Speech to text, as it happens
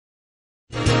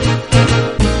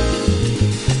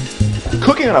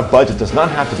Cooking on a budget does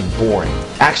not have to be boring.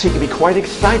 Actually, it can be quite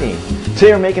exciting.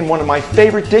 Today we're making one of my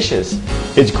favorite dishes.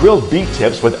 It's grilled beef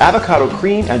tips with avocado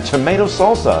cream and tomato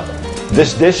salsa.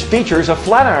 This dish features a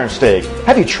flat iron steak.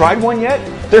 Have you tried one yet?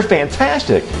 They're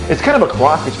fantastic. It's kind of a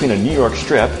cross between a New York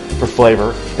strip for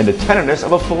flavor and the tenderness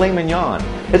of a filet mignon.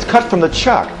 It's cut from the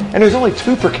chuck, and there's only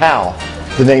 2 per cow.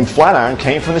 The name flat iron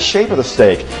came from the shape of the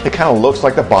steak. It kind of looks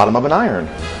like the bottom of an iron.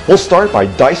 We'll start by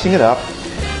dicing it up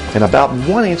in about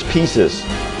 1-inch pieces.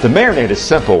 The marinade is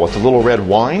simple with a little red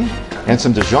wine and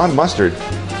some Dijon mustard.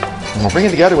 And we'll bring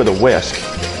it together with a whisk.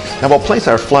 Now we'll place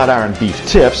our flat iron beef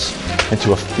tips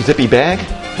into a zippy bag.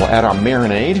 We'll add our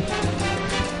marinade.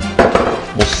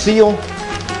 We'll seal,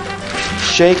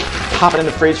 shake, pop it in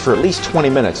the fridge for at least 20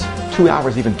 minutes. 2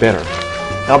 hours even better.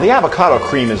 Now the avocado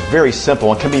cream is very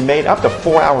simple and can be made up to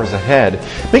 4 hours ahead.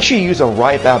 Make sure you use a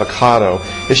ripe avocado.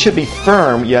 It should be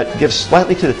firm yet give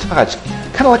slightly to the touch,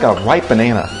 kind of like a ripe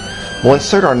banana. We'll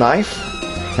insert our knife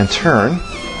and turn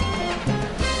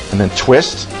and then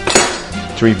twist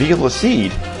to reveal the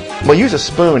seed. We'll use a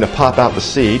spoon to pop out the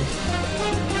seed.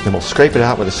 Then we'll scrape it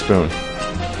out with a spoon.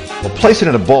 We'll place it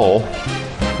in a bowl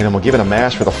and then we'll give it a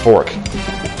mash with a fork.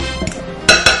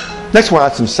 Next we'll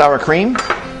add some sour cream,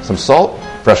 some salt,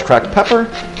 fresh cracked pepper,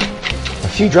 a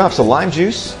few drops of lime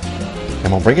juice,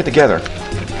 and we'll bring it together.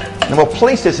 And we'll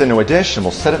place this into a dish and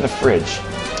we'll set it in the fridge.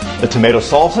 The tomato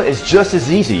salsa is just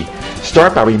as easy.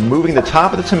 Start by removing the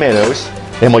top of the tomatoes,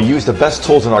 then we'll use the best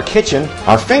tools in our kitchen,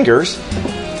 our fingers,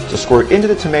 to squirt into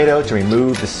the tomato to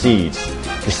remove the seeds.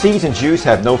 The seeds and juice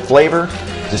have no flavor,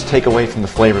 just take away from the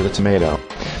flavor of the tomato.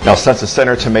 Now since the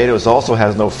center tomatoes also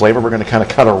has no flavor, we're going to kind of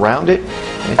cut around it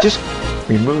and just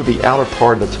remove the outer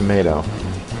part of the tomato.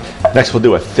 Next we'll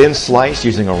do a thin slice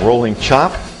using a rolling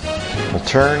chop. We'll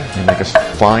turn and make a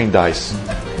fine dice.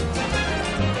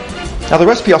 Now the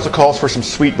recipe also calls for some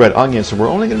sweet red onions, so we're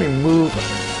only going to remove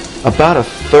about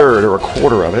 1/3 or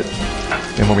 1/4 of it.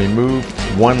 And we'll remove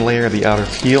 1 layer of the outer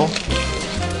peel.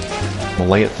 We'll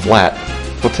lay it flat.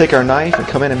 We'll take our knife and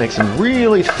come in and make some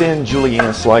really thin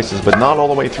julienne slices, but not all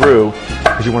the way through,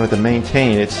 because you want it to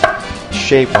maintain its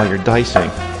shape while you're dicing.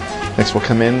 Next we'll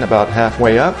come in about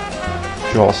halfway up,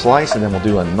 draw a slice, and then we'll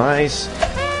do a nice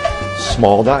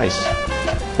small dice.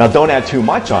 Now don't add too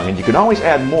much onion. You can always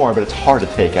add more, but it's hard to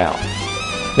take out.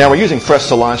 Now we're using fresh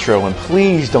cilantro, and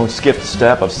please don't skip the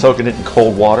step of soaking it in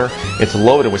cold water. It's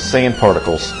loaded with sand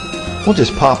particles. We'll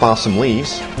just pop off some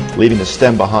leaves, leaving the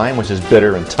stem behind, which is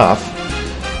bitter and tough,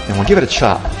 and we'll give it a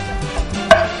chop.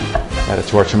 Add it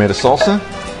to our tomato salsa.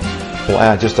 We'll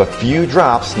add just a few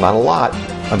drops, not a lot,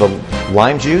 of the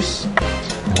lime juice,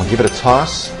 and we'll give it a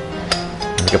toss.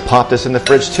 And we can pop this in the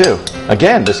fridge too.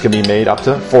 Again, this can be made up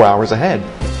to 4 hours ahead.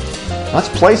 Let's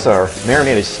place our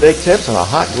marinated steak tips on a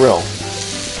hot grill,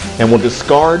 and we'll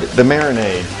discard the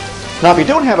marinade. Now if you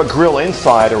don't have a grill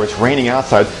inside or it's raining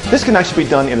outside, this can actually be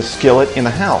done in a skillet in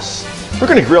the house. We're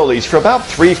going to grill these for about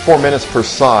 3-4 minutes per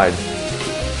side.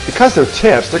 Because they're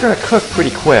tips, they're going to cook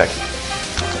pretty quick.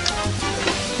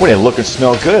 Well, they look and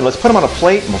smell good. Let's put them on a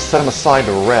plate and we'll set them aside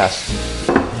to rest.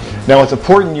 Now it's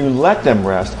important you let them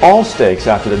rest, all steaks,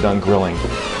 after they're done grilling.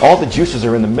 All the juices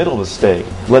are in the middle of the steak.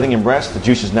 Letting them rest, the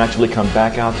juices naturally come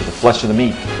back out to the flesh of the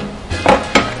meat.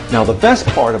 Now the best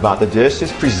part about the dish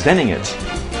is presenting it.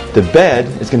 The bed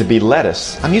is going to be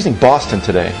lettuce. I'm using Boston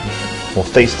today. We'll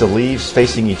face the leaves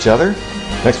facing each other.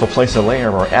 Next we'll place a layer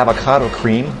of our avocado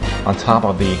cream on top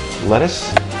of the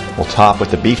lettuce. We'll top with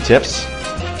the beef tips.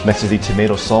 Next is the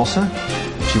tomato salsa,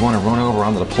 which you want to run over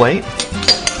onto the plate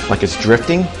like it's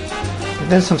drifting.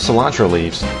 And then some cilantro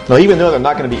leaves. Now even though they're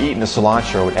not going to be eating the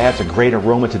cilantro, it adds a great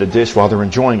aroma to the dish while they're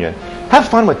enjoying it. Have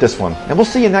fun with this one, and we'll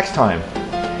see you next time.